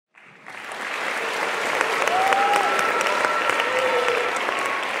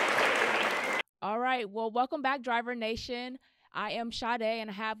right. Well, welcome back, Driver Nation. I am Sade, and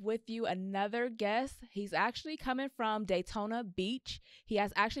I have with you another guest. He's actually coming from Daytona Beach. He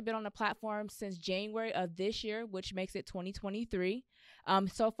has actually been on the platform since January of this year, which makes it 2023.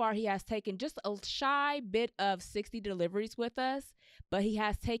 So far, he has taken just a shy bit of 60 deliveries with us, but he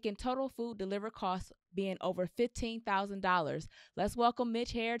has taken total food delivery costs being over $15,000. Let's welcome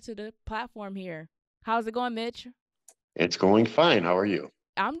Mitch Hare to the platform here. How's it going, Mitch? It's going fine. How are you?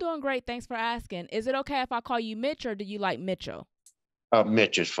 I'm doing great. Thanks for asking. Is it okay if I call you Mitch, or do you like Mitchell?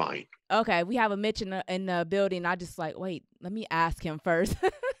 Mitch is fine. Okay, we have a Mitch in the building. I just like, wait, let me ask him first.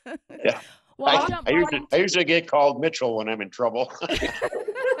 Yeah. Well, I'll jump right I into usually get called Mitchell when I'm in trouble.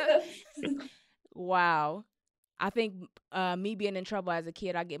 Wow. I think me being in trouble as a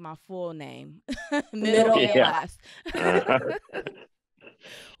kid, I get my full name, middle Middle and Yeah. last. Uh,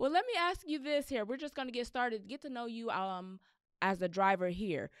 Well, let me ask you this here. We're just gonna get started, get to know you as a driver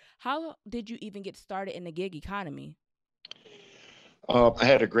here. How did you even get started in the gig economy? I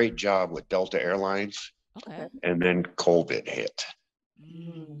had a great job with Delta Airlines, Okay. and then COVID hit.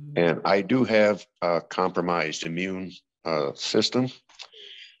 Mm. And I do have a compromised immune system.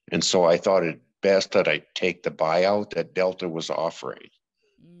 And so I thought it best that I take the buyout that Delta was offering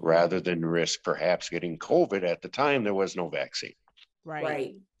rather Mm. than risk perhaps getting COVID. At the time, there was no vaccine. Right.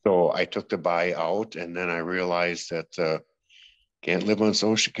 Right. So I took the buyout, and then I realized that can't live on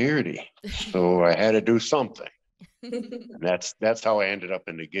Social Security. So I had to do something. And that's how I ended up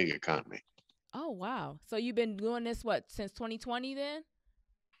in the gig economy. Oh, wow. So you've been doing this since 2020 then?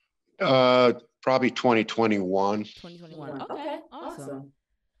 Probably 2021. 2021. Okay. Okay. Awesome. Awesome.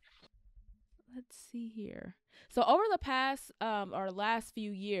 Let's see here. So over the past or last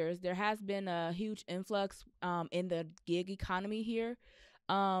few years, there has been a huge influx in the gig economy here.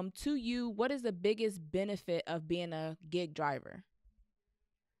 To you, what is the biggest benefit of being a gig driver?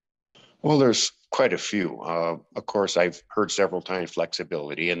 Well, there's quite a few. Of course, I've heard several times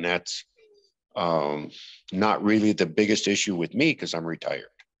flexibility, and that's um, not really the biggest issue with me because I'm retired.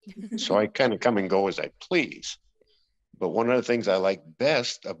 So I kind of come and go as I please. But one of the things I like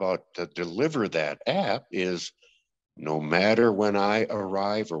best about the DeliverThat app is no matter when I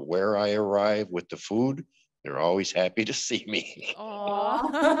arrive or where I arrive with the food, they're always happy to see me.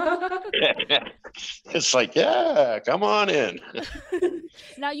 Aw. It's like, yeah, come on in.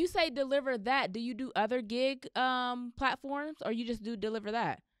 Now you say deliver that. Do you do other gig platforms, or you just do deliver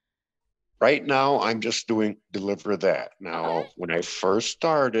that? Right now, I'm just doing DeliverThat. Okay. Now, when I first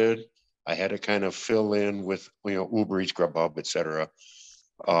started, I had to kind of fill in with, Uber Eats, Grubhub, et cetera.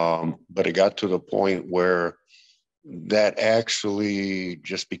 But it got to the point where that actually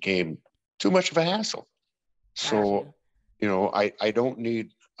just became too much of a hassle. So, Gotcha. I don't need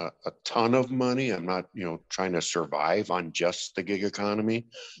a ton of money. I'm not, trying to survive on just the gig economy.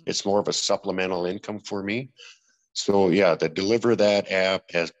 It's more of a supplemental income for me. So yeah, the DeliverThat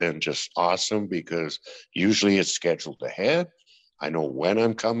app has been just awesome because usually it's scheduled ahead. I know when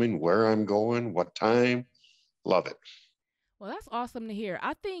I'm coming, where I'm going, what time. Love it. Well, that's awesome to hear.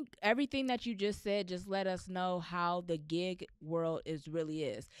 I think everything that you just said just let us know how the gig world really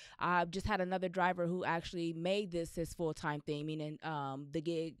is. I've just had another driver who actually made this his full time thing, meaning the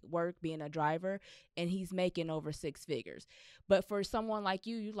gig work being a driver, and he's making over six figures. But for someone like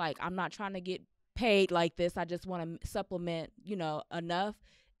you like, I'm not trying to get paid like this. I just want to supplement, enough.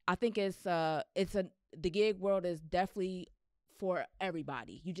 I think the gig world is definitely for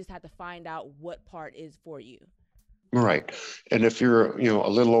everybody. You just have to find out what part is for you. Right. And if you're, a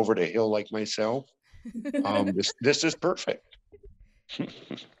little over the hill like myself, this is perfect.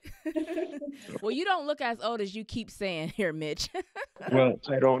 Well, you don't look as old as you keep saying here, Mitch. Well,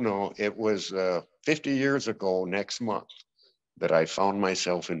 I don't know. It was 50 years ago next month that I found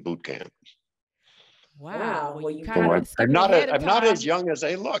myself in boot camp. Wow. Well, Well, you you kind So of kind skipping ahead of I'm not as time. young as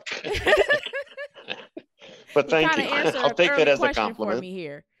I look. But You thank kind of you. answered I'll an take that early as a question for compliment. me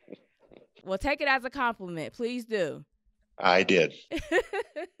here. Well, take it as a compliment. Please do. I did.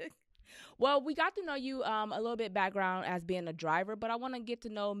 Well, we got to know you a little bit background as being a driver, but I want to get to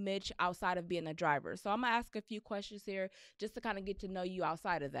know Mitch outside of being a driver. So I'm going to ask a few questions here just to kind of get to know you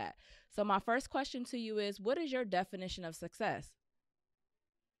outside of that. So my first question to you is, what is your definition of success?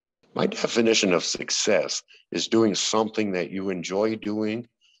 My definition of success is doing something that you enjoy doing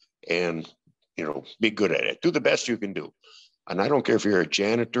and, be good at it. Do the best you can do. And I don't care if you're a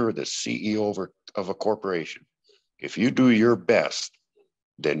janitor or the CEO of a corporation. If you do your best,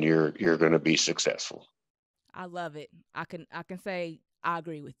 then you're going to be successful. I love it. I can say I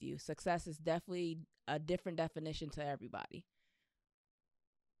agree with you. Success is definitely a different definition to everybody.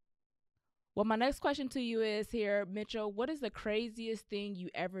 Well, my next question to you is here, Mitchell. What is the craziest thing you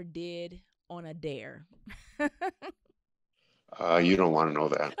ever did on a dare? You don't want to know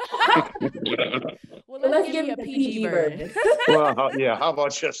that. Well, Well, let's let's give give me me a the PG PG version. version. Well, yeah. How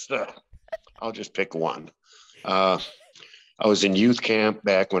about I'll just pick one. Uh, I was in youth camp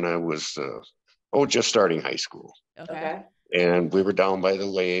back when I was, just starting high school. Okay. Okay. And we were down by the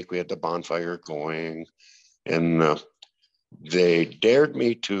lake. We had the bonfire going. And they dared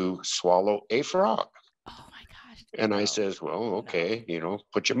me to swallow a frog. Oh my gosh. And I No. says, well, No. okay,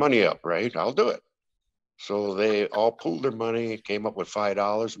 put your money up, right? I'll do it. So they all pooled their money, came up with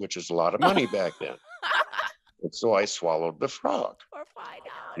 $5, which is a lot of money back then. And so I swallowed the frog. For $5.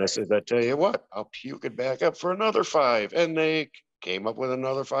 And I said, I tell you what, I'll puke it back up for another 5. And they came up with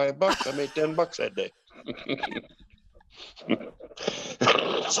another $5. I made $10 that day.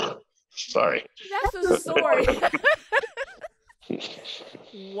 Sorry. That's a story.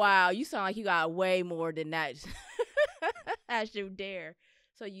 Wow, you sound like you got way more than that as you dare.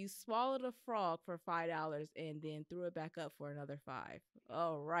 So you swallowed a frog for $5 and then threw it back up for another 5.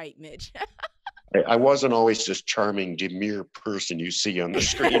 All right, Mitch. I wasn't always this charming, demure person you see on the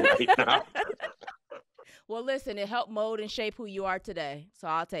screen right now. Well, listen, it helped mold and shape who you are today, so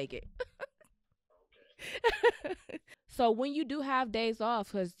I'll take it. So when you do have days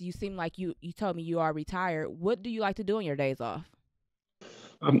off, because you seem like you told me you are retired, what do you like to do on your days off?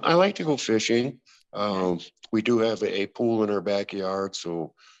 I like to go fishing. Okay. We do have a pool in our backyard,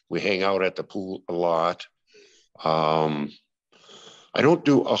 so we hang out at the pool a lot. Um, I don't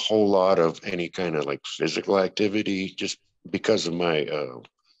do a whole lot of any kind of like physical activity just because of my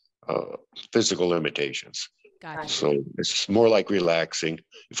physical limitations. Got you. So it's more like relaxing.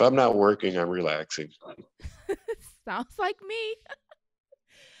 If I'm not working, I'm relaxing. Sounds like me.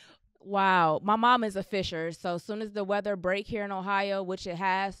 Wow. My mom is a fisher. So as soon as the weather break here in Ohio, which it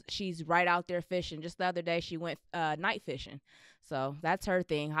has, she's right out there fishing. Just the other day, she went night fishing. So that's her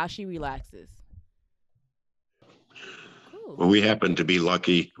thing, how she relaxes. Cool. Well, we happen to be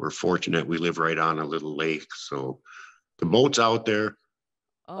lucky. We're fortunate. We live right on a little lake. So the boat's out there.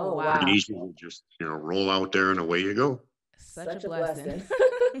 Oh, Oh, wow. Pretty wow. easy to just, roll out there and away you go. Such a blessing.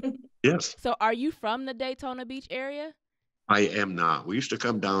 Yes, So are you from the Daytona Beach area? I am not. We used to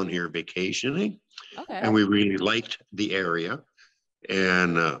come down here vacationing Okay. and we really liked the area.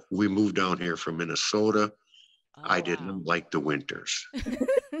 And we moved down here from Minnesota. Oh, I wow. didn't like the winters.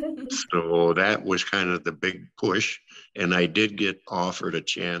 So that was kind of the big push. And I did get offered a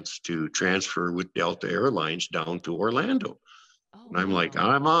chance to transfer with Delta Airlines down to Orlando. Oh, And I'm like,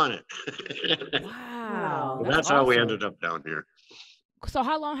 wow. I'm on it. Wow. So That's that's how we awesome. ended up down here. So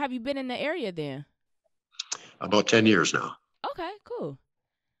how long have you been in the area then? About 10 years now. Okay, cool.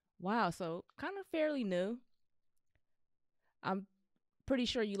 Wow, so kind of fairly new. I'm pretty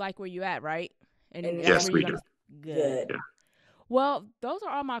sure you like where you at, right? And And that's Yes, where we you're do. gonna Good. Yeah. Well, those are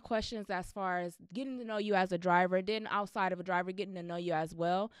all my questions as far as getting to know you as a driver, then outside of a driver, getting to know you as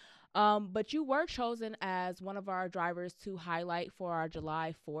well. But you were chosen as one of our drivers to highlight for our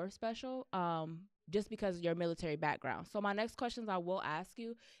July 4th special, just because of your military background. So my next questions I will ask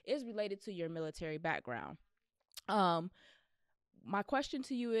you is related to your military background. Um, my question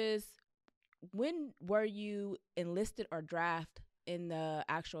to you is, when were you enlisted or drafted in the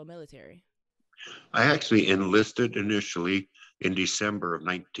actual military? I actually enlisted initially in December of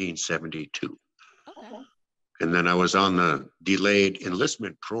 1972. Okay. Okay. And then I was on the delayed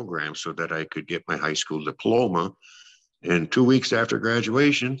enlistment program so that I could get my high school diploma. And 2 weeks after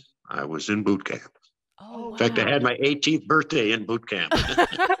graduation, I was in boot camp. Oh, In fact, I wow. had my 18th birthday in boot camp.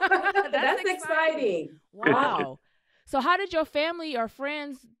 That's That's exciting. Wow. So how did your family or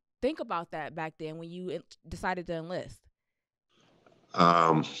friends think about that back then when you decided to enlist?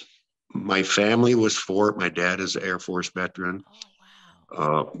 um, my family was for it. My dad is an Air Force veteran. Oh,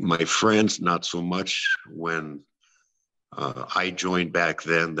 wow. My friends, not so much. When I joined back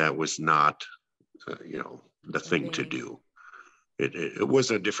then, that was not, the thing to do. It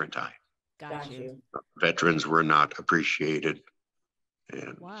was a different time. Got Got you. you. Veterans were not appreciated.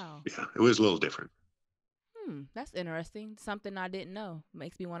 And Wow. yeah, it was a little different. That's interesting. Something I didn't know.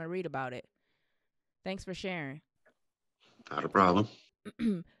 Makes me want to read about it. Thanks for sharing. Not a problem.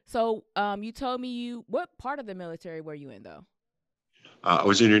 So, you told me what part of the military were you in though? I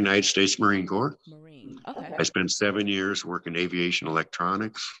was in the United States Marine Corps. Marine. Okay. I spent 7 years working aviation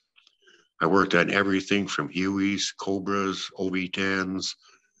electronics. I worked on everything from Hueys, Cobras, OV-10s,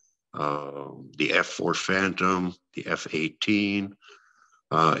 the F-4 Phantom, the F-18,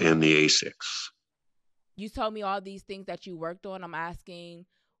 and the A-6. You told me all these things that you worked on. I'm asking,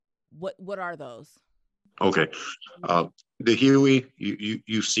 what are those? Okay. The Huey,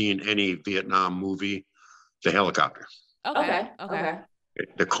 you've seen any Vietnam movie, the helicopter. Okay. Okay. Okay.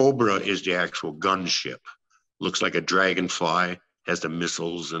 The Cobra is the actual gunship. Looks like a dragonfly, has the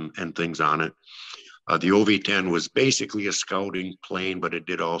missiles and things on it. The OV-10 was basically a scouting plane, but it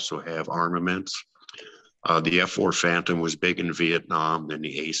did also have armaments. The F-4 Phantom was big in Vietnam, then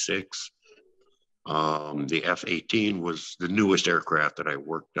the A-6. The F-18 was the newest aircraft that I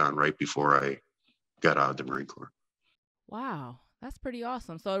worked on right before I got out of the Marine Corps. Wow, that's pretty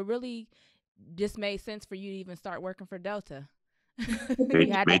awesome. So it really just made sense for you to even start working for Delta.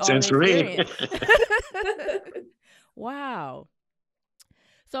 You had Made all the sense for me. experience. Wow.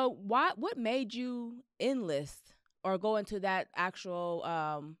 So what made you enlist or go into that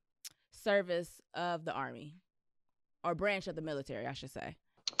actual service of the Army or branch of the military, I should say?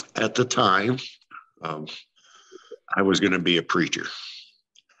 At the time, um, I was going to be a preacher.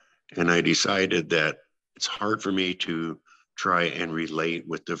 And I decided that it's hard for me to try and relate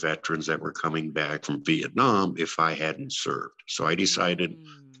with the veterans that were coming back from Vietnam if I hadn't served. So I decided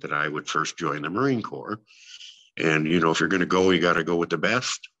that I would first join the Marine Corps. And, you know, if you're going to go, you got to go with the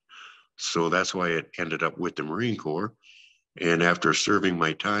best. So that's why it ended up with the Marine Corps. And after serving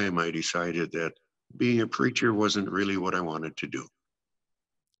my time, I decided that being a preacher wasn't really what I wanted to do.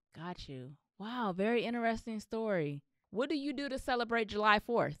 Got you. Wow, very interesting story. What do you do to celebrate July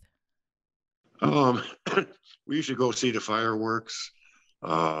 4th? Um, we usually go see the fireworks.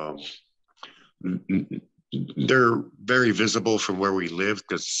 Um, they're very visible from where we live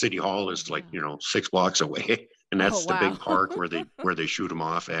because City Hall is like, you know, 6 blocks away, and that's the big park where they shoot them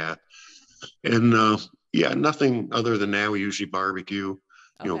off at. And yeah, nothing other than that. We usually barbecue,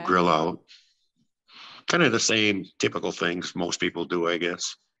 you know, grill out. Kind of the same typical things most people do, I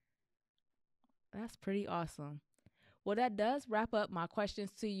guess. That's pretty awesome. Well, that does wrap up my questions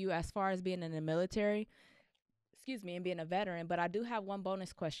to you as far as being in the military, excuse me, and being a veteran. But I do have one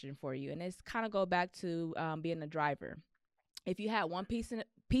bonus question for you, and it's kind of go back to being a driver. If you had one piece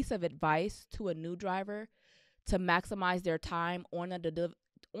of advice to a new driver to maximize their time on the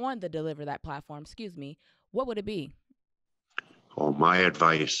DeliverThat platform, excuse me, what would it be? Oh, my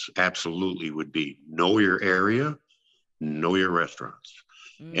advice absolutely would be know your area, know your restaurants,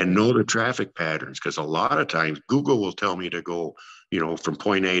 and know the traffic patterns. Because a lot of times Google will tell me to go, you know, from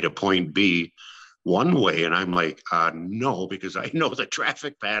point A to point B one way. And I'm like, no, because I know the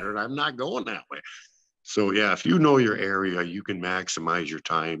traffic pattern. I'm not going that way. So yeah, if you know your area, you can maximize your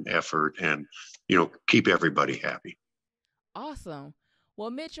time, effort, and, you know, keep everybody happy. Awesome. Well,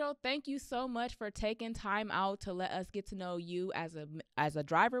 Mitchell, thank you so much for taking time out to let us get to know you as a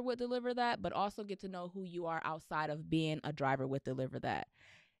driver with DeliverThat, but also get to know who you are outside of being a driver with DeliverThat.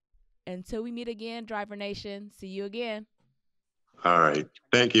 Until we meet again, Driver Nation, see you again. All right.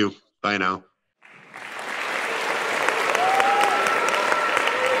 Thank you. Bye now.